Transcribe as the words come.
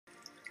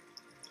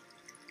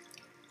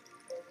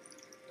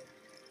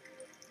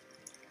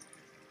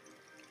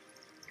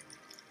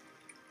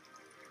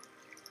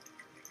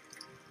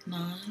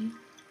9,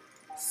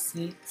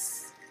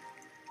 6,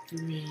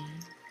 3,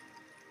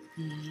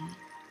 B,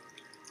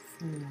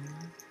 4,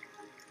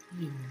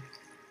 U.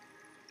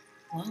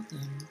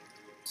 Welcome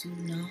to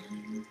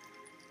 9,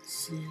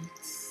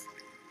 6,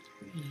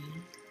 3,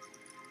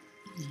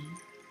 B,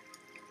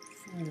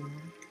 4,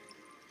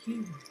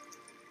 U.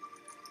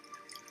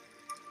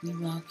 We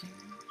welcome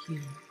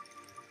you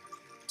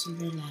to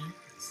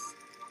relax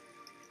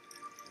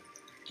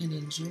and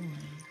enjoy,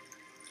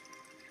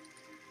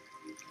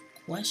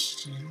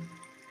 question,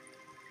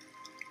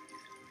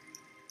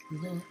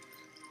 look,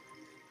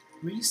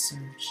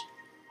 research,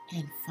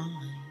 and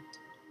find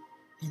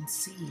and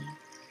see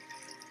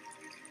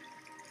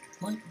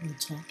what we're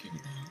talking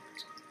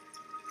about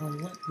or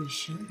what we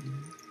show you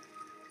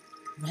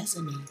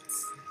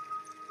resonates,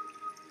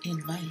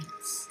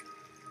 invites,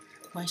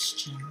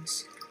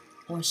 questions,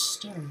 or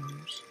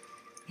stirs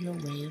your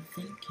way of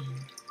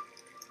thinking.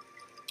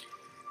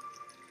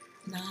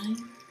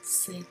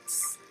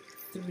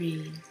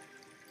 963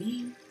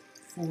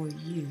 for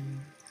you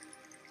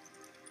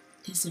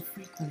is a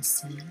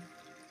frequency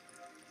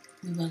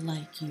we would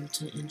like you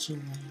to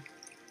enjoy.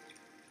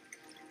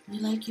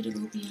 We'd like you to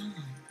go beyond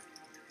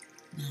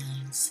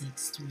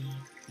 963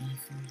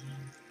 for you.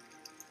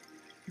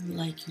 We would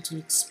like you to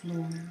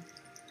explore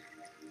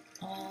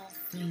all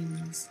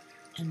things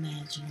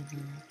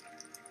imaginable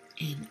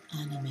and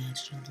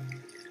unimaginable.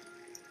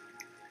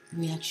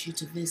 We ask you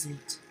to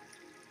visit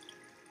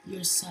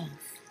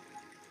yourself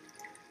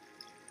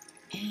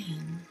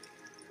and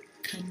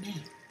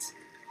connect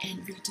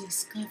and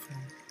rediscover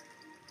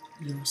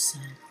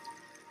yourself.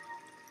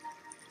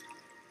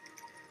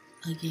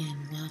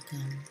 Again,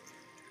 welcome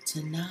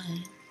to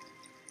 9,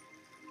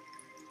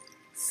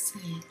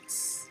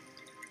 6,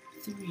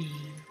 3,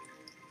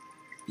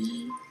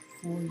 B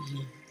for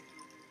you.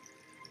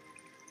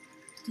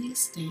 Please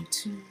stay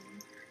tuned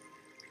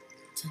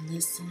to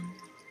listen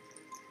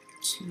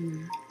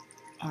to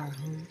our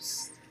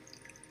hosts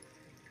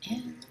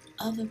and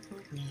other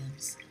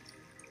programs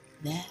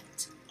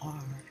that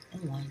are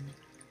on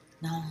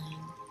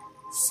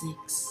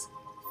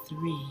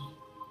 963B.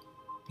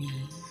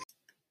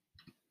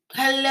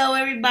 Hello,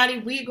 everybody.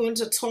 We're going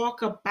to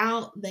talk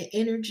about the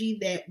energy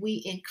that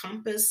we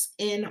encompass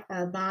in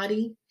our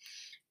body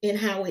and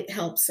how it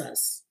helps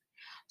us.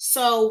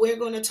 So we're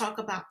going to talk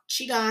about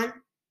Qigong.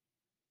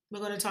 We're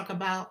going to talk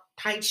about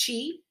Tai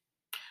Chi.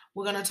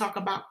 We're going to talk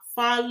about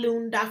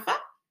Falun Dafa.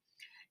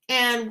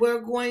 And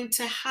we're going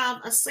to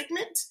have a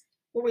segment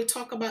where we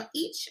talk about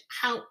each,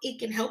 how it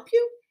can help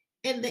you,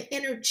 and the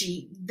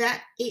energy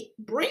that it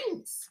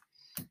brings.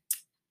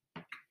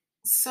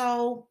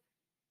 So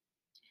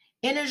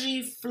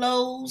energy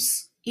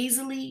flows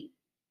easily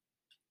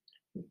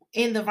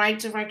in the right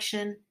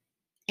direction,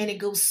 and it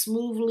goes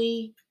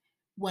smoothly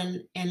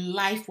and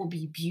life will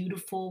be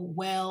beautiful,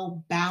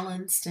 well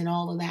balanced, and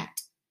all of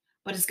that.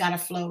 But it's got to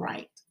flow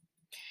right.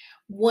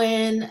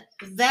 When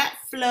that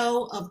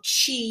flow of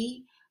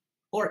chi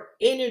or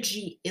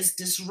energy is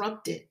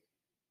disrupted,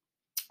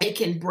 it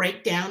can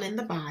break down in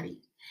the body.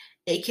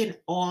 It can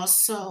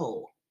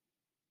also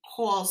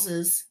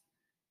causes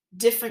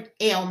different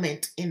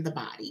ailment in the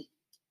body,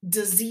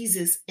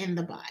 diseases in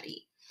the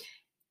body.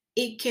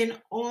 It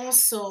can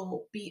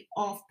also be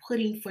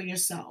off-putting for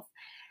yourself.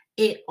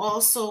 It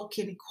also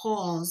can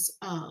cause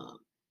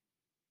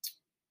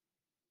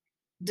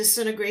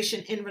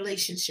disintegration in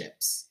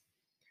relationships.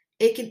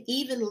 It can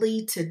even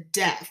lead to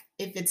death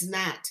if it's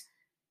not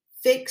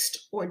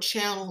fixed or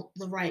channeled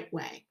the right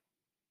way.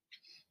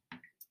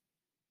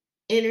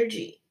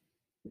 Energy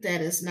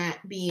that is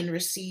not being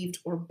received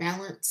or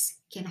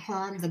balanced can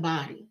harm the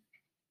body.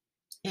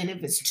 And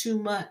if it's too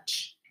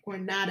much or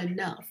not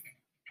enough,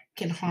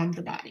 can harm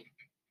the body.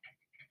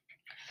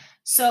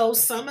 So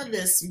some of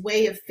this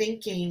way of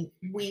thinking,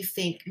 we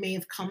think may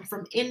have come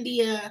from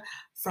India,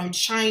 from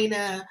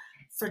China,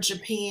 from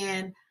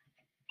Japan,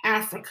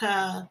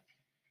 Africa,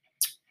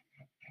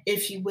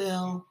 if you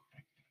will.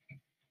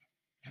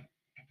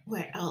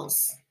 Where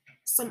else?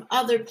 Some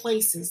other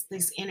places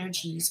these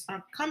energies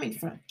are coming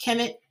from.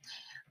 Kemet,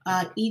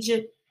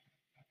 Egypt,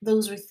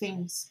 those are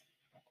things.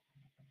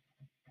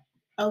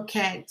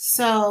 Okay,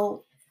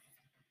 so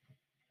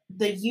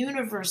the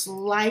universe,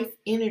 life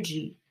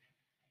energy,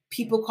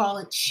 people call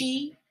it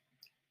chi,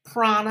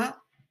 prana,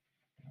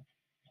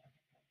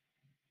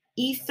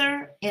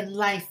 ether, and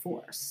life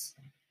force.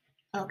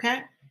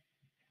 Okay?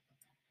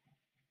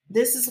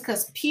 This is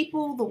because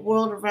people, the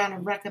world around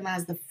them,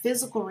 recognize the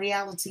physical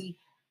reality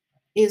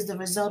is the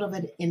result of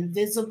an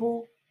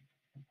invisible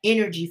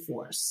energy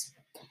force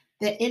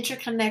that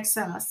interconnects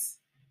us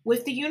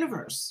with the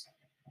universe.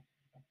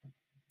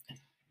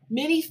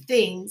 Many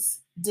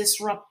things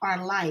disrupt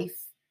our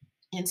life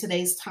in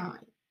today's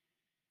time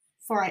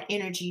for our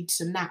energy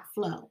to not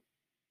flow.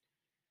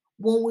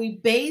 When we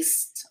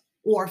base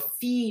or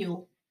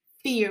feel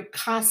fear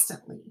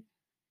constantly,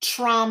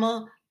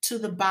 trauma to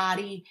the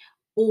body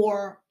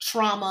or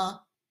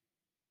trauma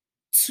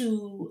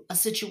to a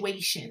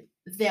situation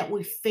that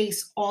we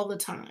face all the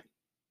time,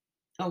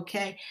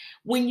 okay?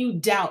 When you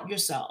doubt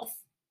yourself,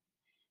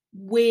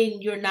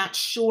 when you're not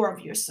sure of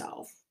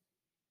yourself.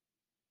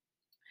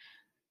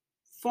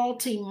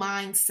 Faulty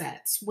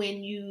mindsets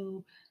when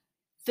you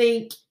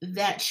think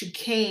that you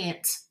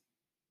can't,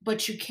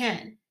 but you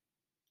can,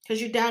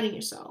 because you're doubting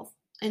yourself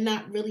and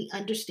not really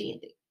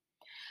understanding.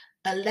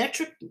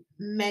 Electric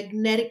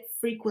magnetic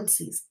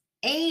frequencies,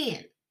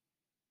 and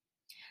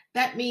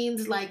that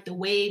means like the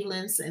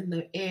wavelengths and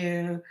the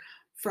air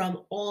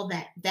from all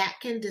that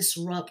can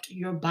disrupt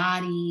your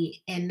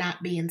body and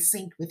not be in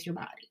sync with your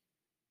body.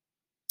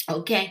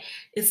 Okay,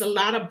 it's a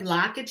lot of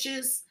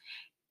blockages.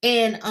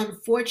 And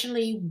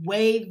unfortunately,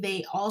 way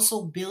they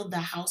also build the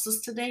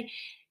houses today,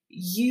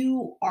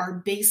 you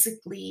are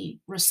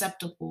basically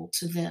receptacle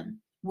to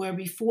them, where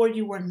before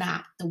you were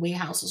not, the way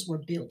houses were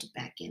built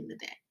back in the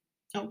day.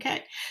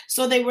 Okay,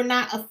 so they were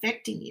not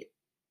affecting you.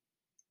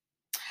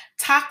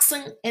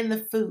 Toxin in the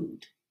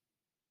food,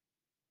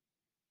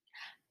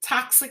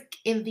 toxic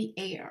in the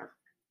air,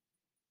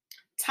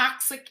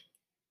 toxic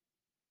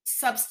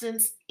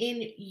substance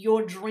in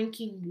your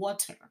drinking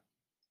water,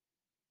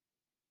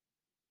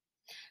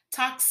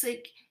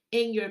 toxic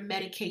in your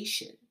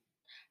medication,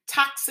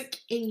 toxic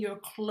in your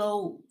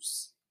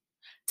clothes,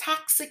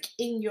 toxic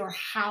in your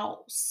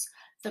house,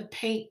 the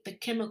paint, the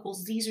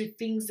chemicals. These are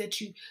things that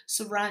you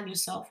surround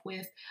yourself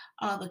with,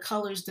 the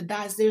colors, the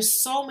dyes.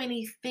 There's so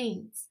many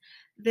things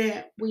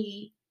that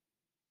we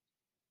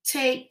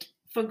take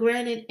for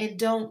granted and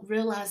don't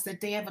realize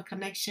that they have a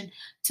connection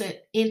to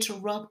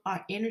interrupt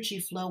our energy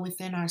flow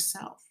within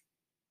ourselves.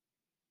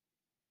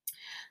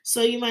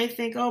 So you might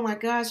think, oh my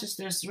gosh,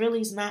 there's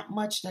really not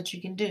much that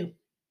you can do.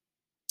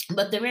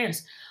 But there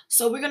is.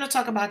 So we're going to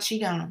talk about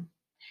Qigong.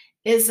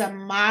 It's a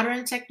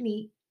modern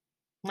technique.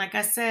 Like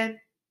I said,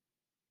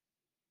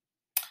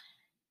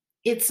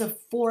 it's a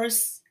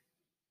force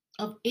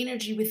of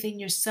energy within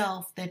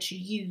yourself that you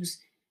use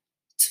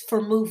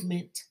for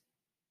movement.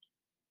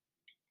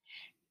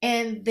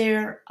 And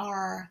there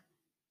are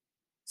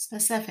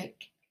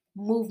specific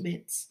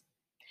movements.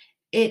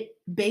 It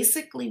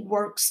basically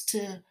works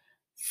to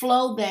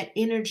flow that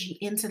energy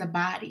into the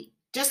body,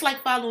 just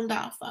like Falun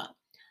Dafa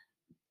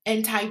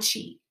and Tai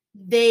Chi.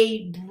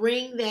 They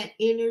bring that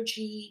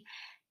energy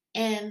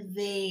and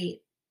they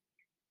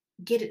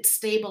get it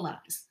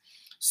stabilized.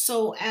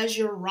 So as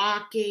you're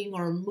rocking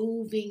or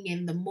moving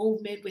in the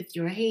movement with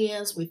your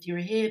hands, with your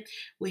hip,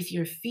 with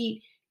your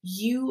feet,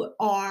 you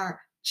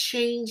are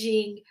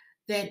changing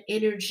that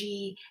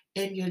energy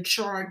and you're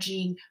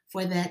charging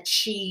for that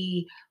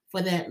chi,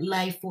 for that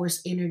life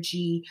force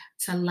energy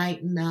to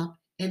lighten up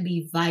and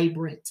be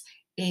vibrant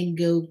and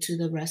go to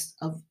the rest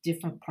of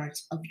different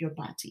parts of your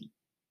body.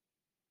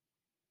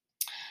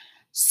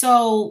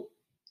 So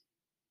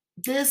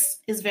this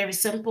is very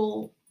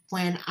simple.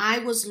 When I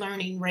was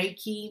learning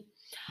Reiki,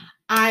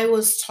 I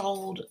was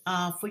told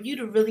for you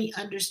to really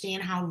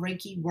understand how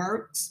Reiki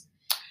works,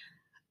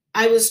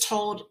 I was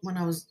told when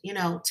I was,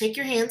 take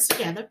your hands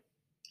together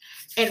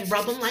and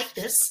rub them like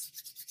this.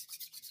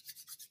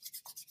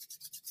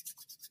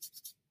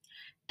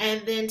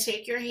 And then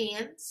take your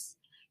hands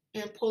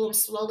and pull them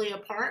slowly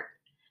apart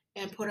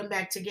and put them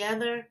back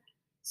together,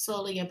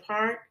 slowly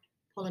apart,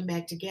 pull them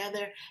back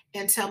together,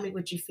 and tell me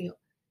what you feel.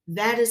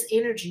 That is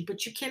energy,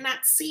 but you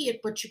cannot see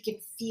it, but you can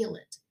feel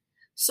it.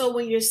 So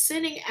when you're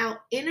sending out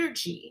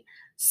energy,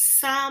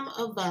 some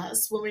of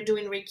us, when we're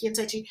doing Reiki and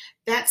Tai Chi,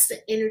 that's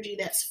the energy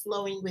that's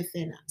flowing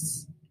within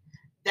us.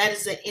 That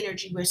is the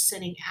energy we're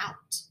sending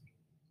out.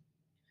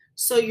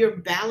 So you're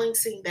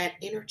balancing that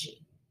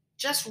energy,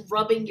 just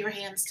rubbing your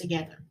hands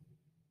together.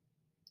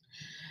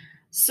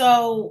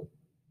 So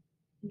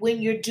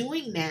when you're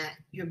doing that,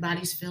 your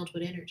body's filled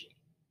with energy.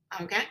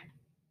 Okay?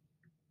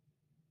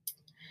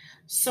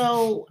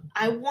 So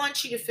I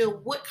want you to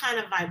feel what kind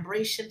of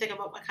vibration, think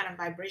about what kind of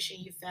vibration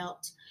you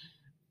felt,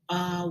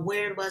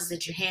 where it was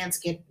that your hands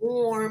get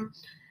warm.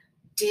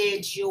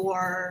 Did you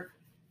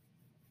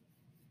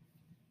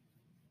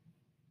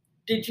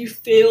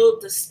feel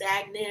the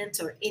stagnant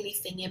or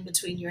anything in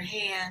between your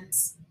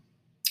hands?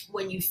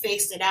 When you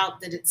faced it out,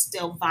 did it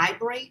still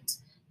vibrate?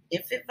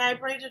 If it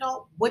vibrated at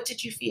all, what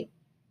did you feel?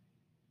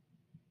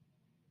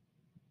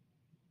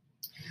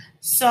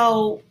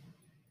 So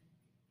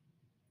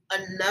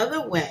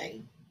another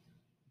way,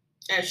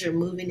 as you're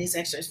moving these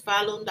exercises,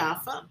 Falun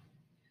Dafa,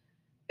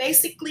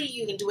 basically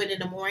you can do it in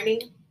the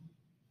morning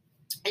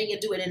and you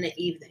can do it in the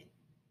evening.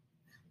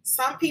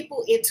 Some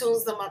people, it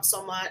tunes them up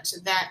so much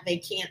that they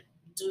can't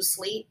do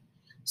sleep,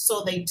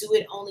 so they do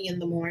it only in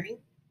the morning.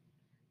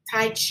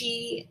 Tai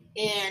Chi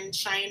in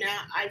China,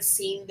 I've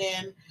seen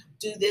them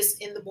do this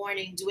in the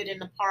morning, do it in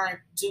the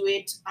park, do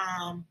it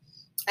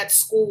at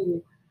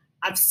school.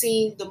 I've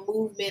seen the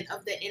movement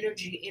of the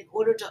energy in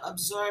order to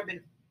absorb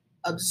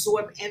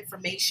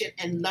information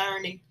and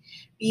learning,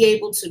 be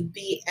able to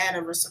be at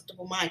a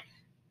receptible mind.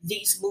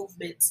 These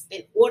movements,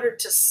 in order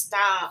to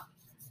stop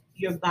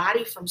your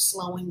body from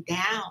slowing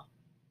down,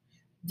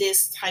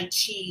 this Tai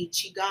Chi,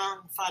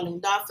 Qigong,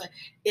 Falun Dafa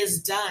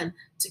is done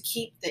to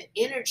keep the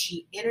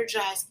energy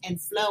energized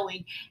and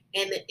flowing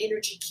and the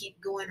energy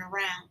keep going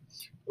around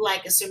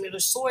like a similar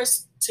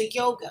source to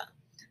yoga.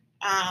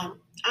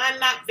 I'm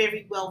not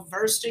very well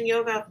versed in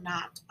yoga. I've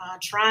not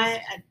I've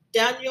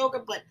done yoga,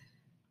 but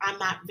I'm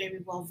not very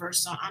well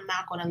versed, so I'm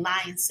not going to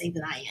lie and say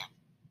that I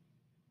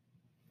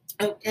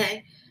am.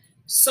 Okay.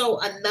 So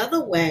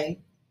another way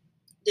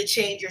to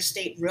change your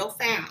state real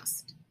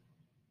fast,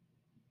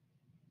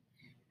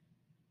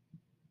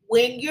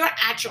 when you're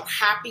at your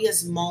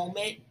happiest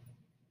moment,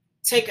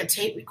 take a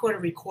tape recorder,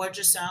 record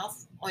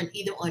yourself on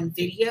either on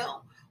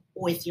video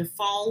or with your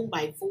phone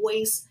by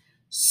voice.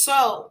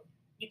 So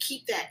you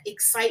keep that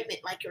excitement,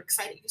 like you're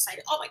excited, you're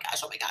excited. Oh my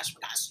gosh, oh my gosh, oh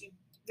my gosh. You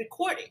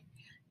record it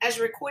as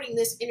you're recording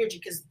this energy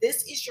because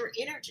this is your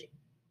energy.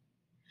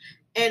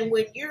 And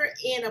when you're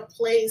in a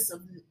place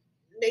of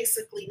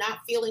basically not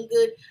feeling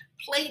good,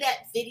 play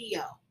that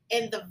video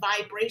and the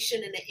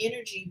vibration and the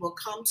energy will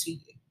come to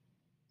you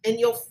and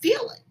you'll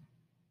feel it,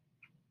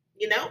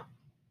 you know?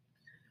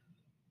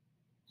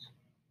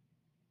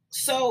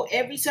 So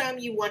every time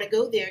you want to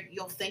go there,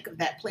 you'll think of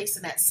that place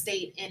and that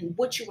state and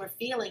what you were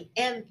feeling,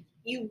 and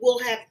you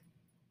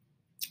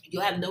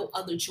have no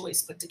other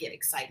choice but to get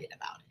excited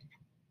about it.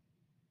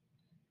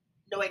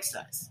 No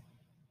extras.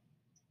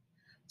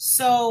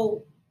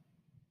 So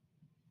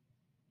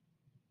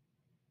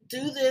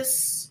do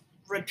this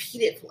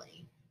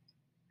repeatedly.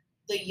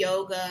 The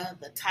yoga,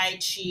 the tai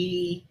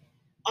chi,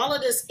 all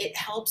of this, it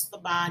helps the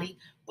body,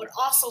 but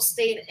also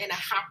stay in a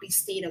happy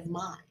state of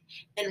mind.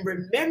 And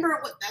remember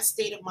what that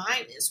state of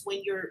mind is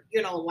when you're,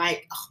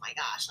 like, oh my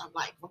gosh, I'm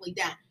like really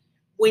down.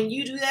 When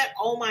you do that,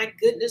 oh my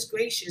goodness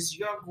gracious,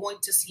 you're going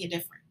to see a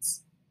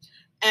difference.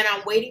 And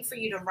I'm waiting for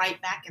you to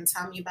write back and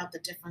tell me about the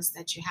difference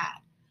that you had.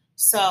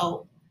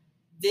 So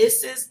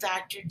this is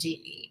Dr.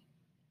 D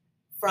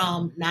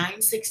from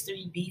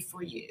 963B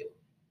for you.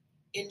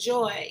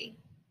 Enjoy.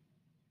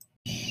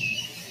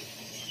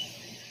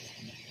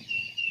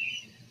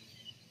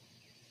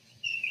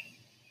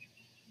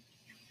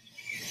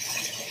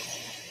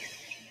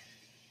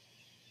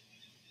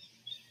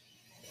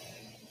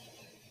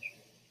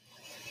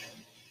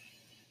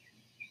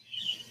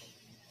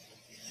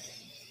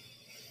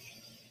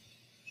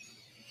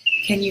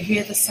 Can you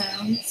hear the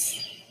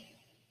sounds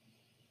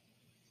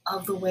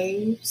of the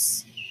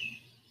waves?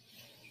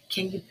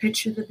 Can you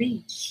picture the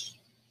beach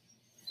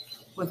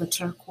where the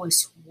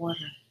turquoise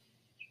water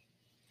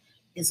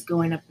is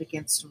going up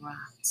against the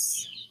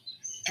rocks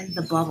and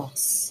the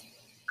bubbles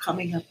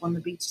coming up on the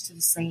beach to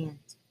the sand?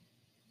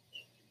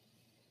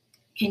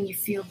 Can you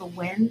feel the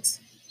wind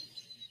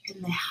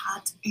and the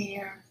hot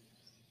air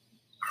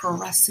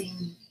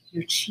caressing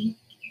your cheek,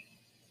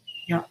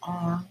 your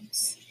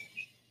arms,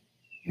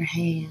 your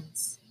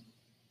hands,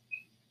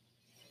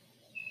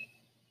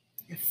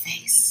 your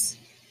face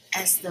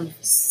as the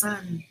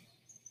sun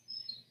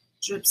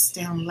drips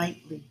down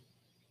lightly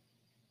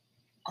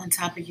on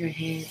top of your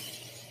head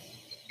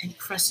and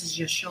crushes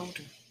your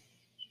shoulder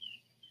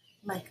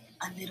like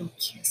a little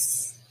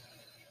kiss,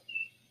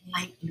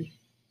 lightly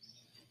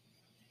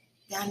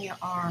down your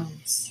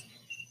arms,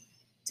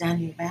 down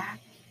your back,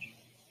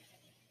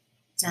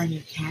 down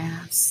your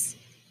calves,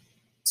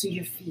 to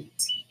your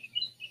feet.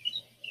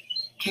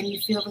 Can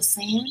you feel the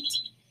sand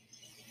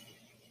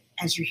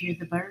as you hear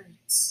the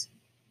birds?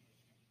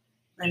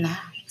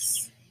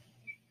 Relax.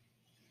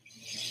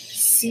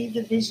 See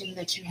the vision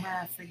that you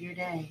have for your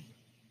day.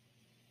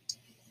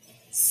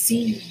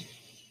 See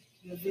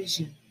your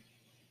vision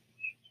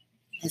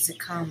as it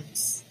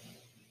comes,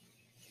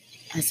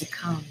 as it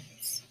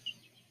comes.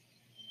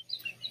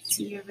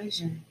 See your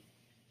vision.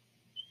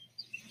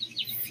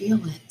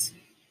 Feel it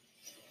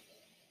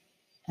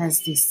as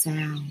these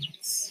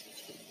sounds,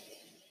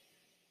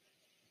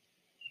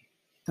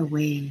 the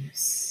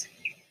waves,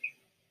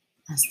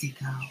 as they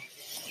go.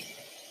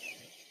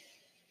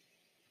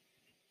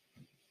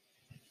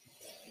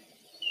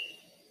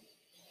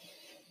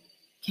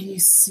 Can you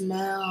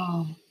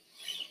smell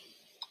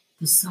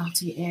the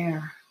salty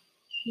air?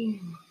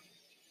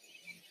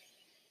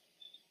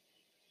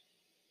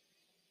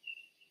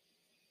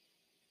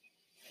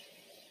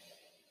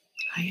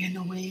 Are you in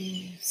the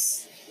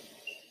waves?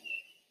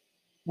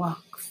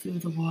 Walk through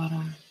the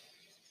water.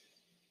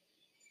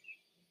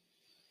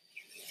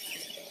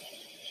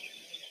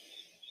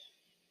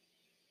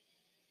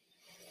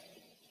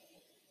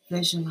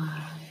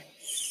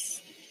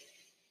 Visualize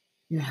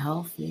you're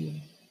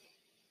healthy.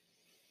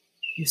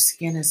 Your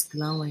skin is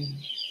glowing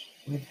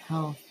with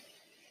health.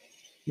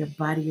 Your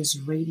body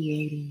is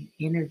radiating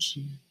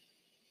energy.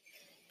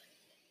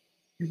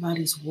 Your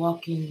body's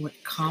walking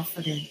with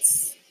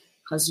confidence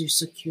because you're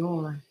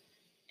secure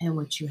in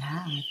what you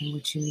have and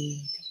what you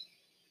need.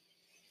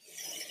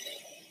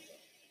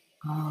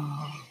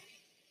 Oh,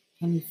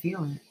 can you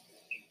feel it?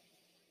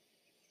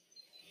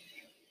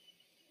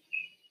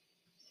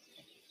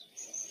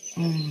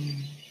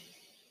 Mm.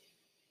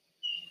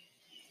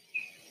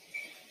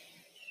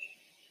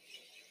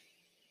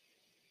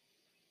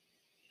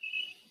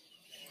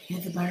 Hear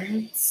the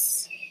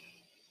birds?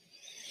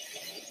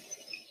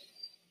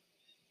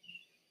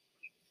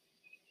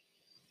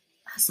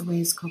 As the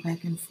waves go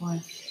back and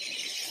forth.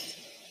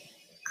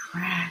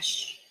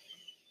 Crash.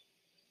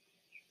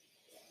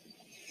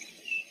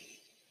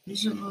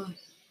 Visualize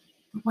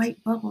the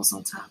white bubbles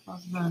on top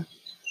of the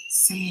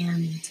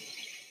sand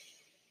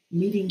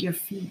meeting your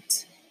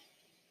feet.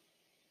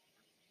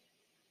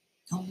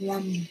 The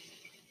warm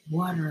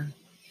water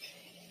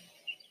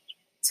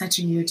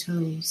touching your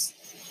toes.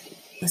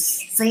 The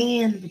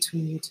sand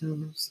between your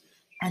toes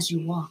as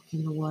you walk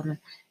in the water,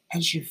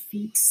 as your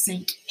feet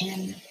sink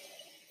in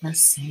the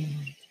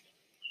sand.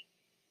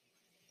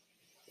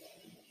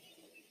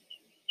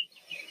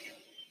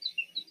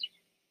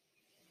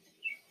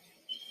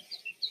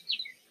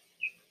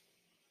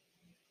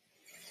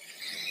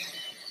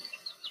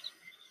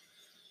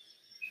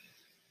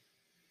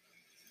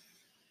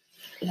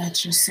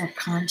 Let your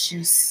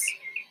subconscious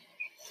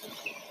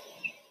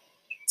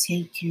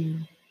take you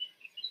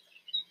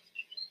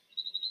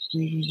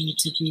where you need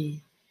to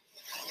be,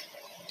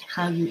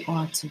 how you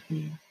ought to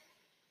be.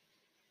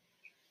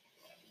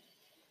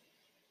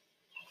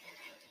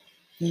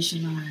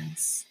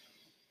 Visualize.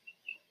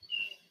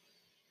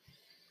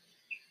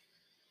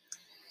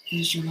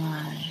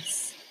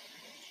 Visualize.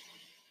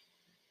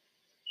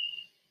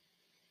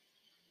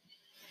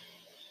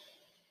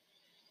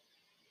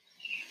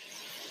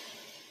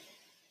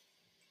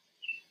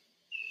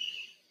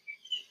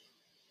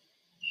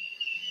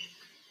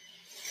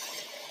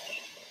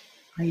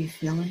 Are you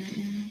feeling it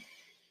now?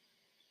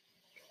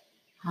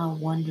 How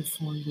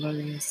wonderful and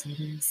glorious it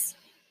is.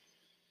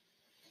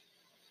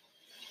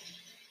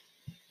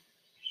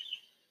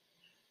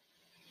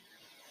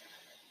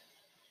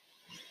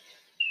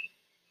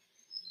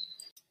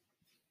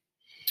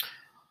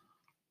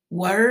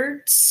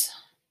 Words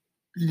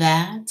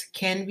that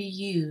can be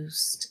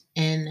used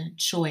in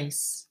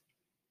choice.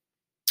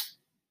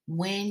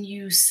 When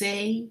you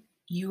say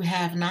you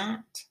have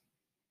not,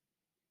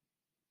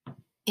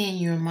 in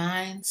your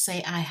mind,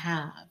 say, I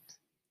have.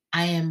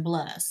 I am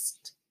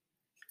blessed.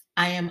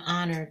 I am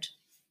honored.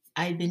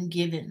 I've been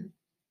given.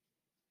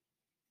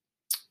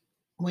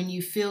 When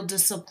you feel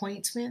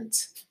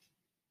disappointment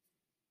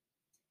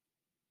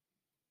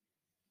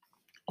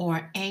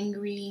or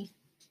angry,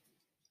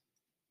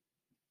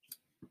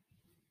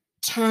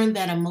 turn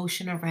that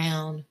emotion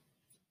around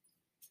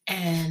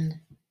and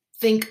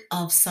think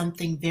of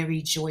something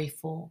very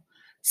joyful,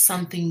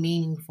 something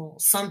meaningful,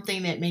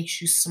 something that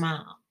makes you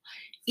smile.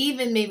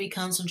 Even maybe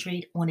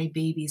concentrate on a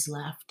baby's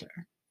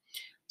laughter.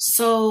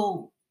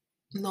 So,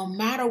 no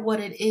matter what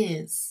it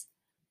is,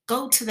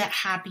 go to that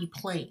happy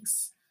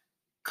place.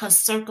 Because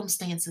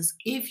circumstances,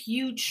 if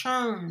you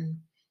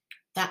churn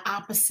the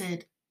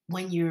opposite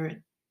when you're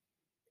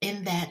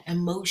in that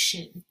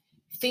emotion,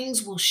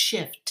 things will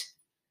shift.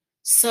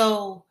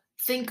 So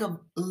think of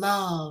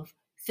love,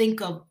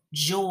 think of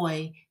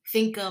joy,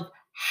 think of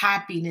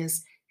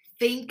happiness,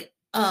 think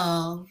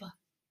of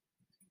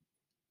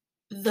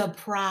the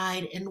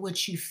pride in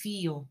what you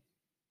feel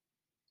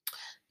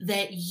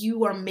that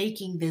you are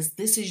making this.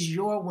 This is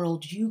your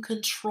world. You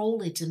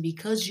control it. And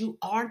because you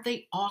are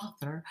the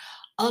author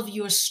of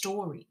your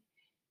story,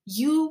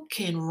 you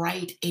can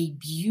write a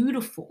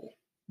beautiful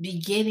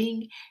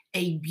beginning,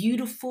 a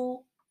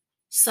beautiful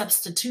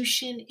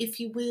substitution, if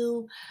you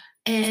will,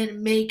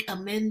 and make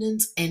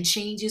amendments and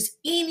changes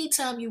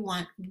anytime you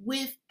want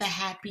with the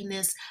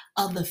happiness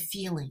of the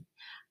feeling.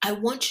 I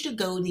want you to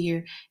go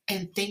there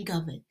and think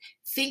of it.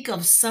 Think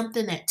of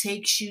something that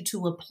takes you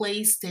to a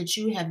place that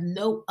you have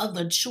no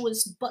other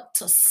choice but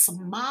to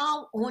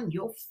smile on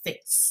your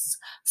face.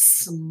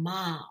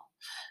 Smile.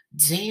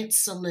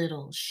 Dance a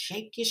little,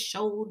 shake your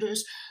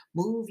shoulders,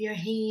 move your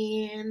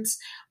hands,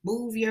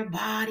 move your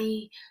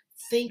body.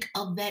 Think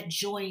of that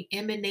joy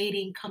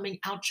emanating, coming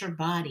out your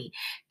body.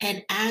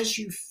 And as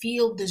you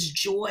feel this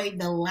joy,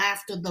 the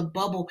laughter, the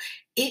bubble,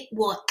 it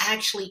will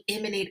actually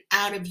emanate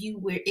out of you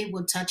where it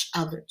will touch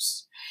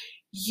others.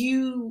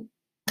 You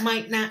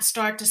might not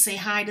start to say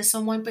hi to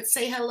someone, but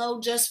say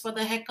hello just for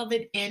the heck of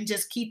it and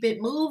just keep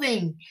it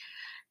moving.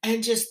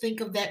 And just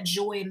think of that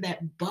joy and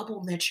that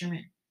bubble that you're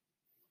in.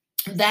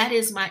 That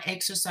is my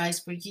exercise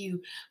for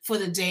you for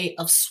the day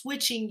of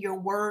switching your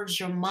words,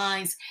 your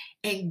minds,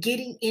 and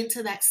getting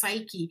into that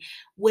psyche.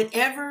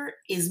 Whatever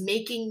is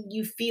making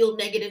you feel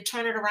negative,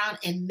 turn it around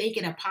and make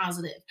it a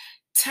positive.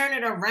 Turn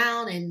it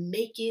around and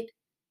make it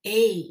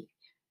a,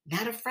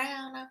 not a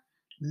frown,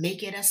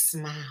 make it a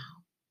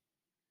smile.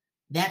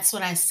 That's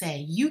what I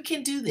say. You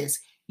can do this.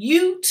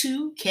 You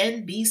too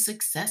can be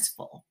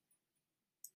successful.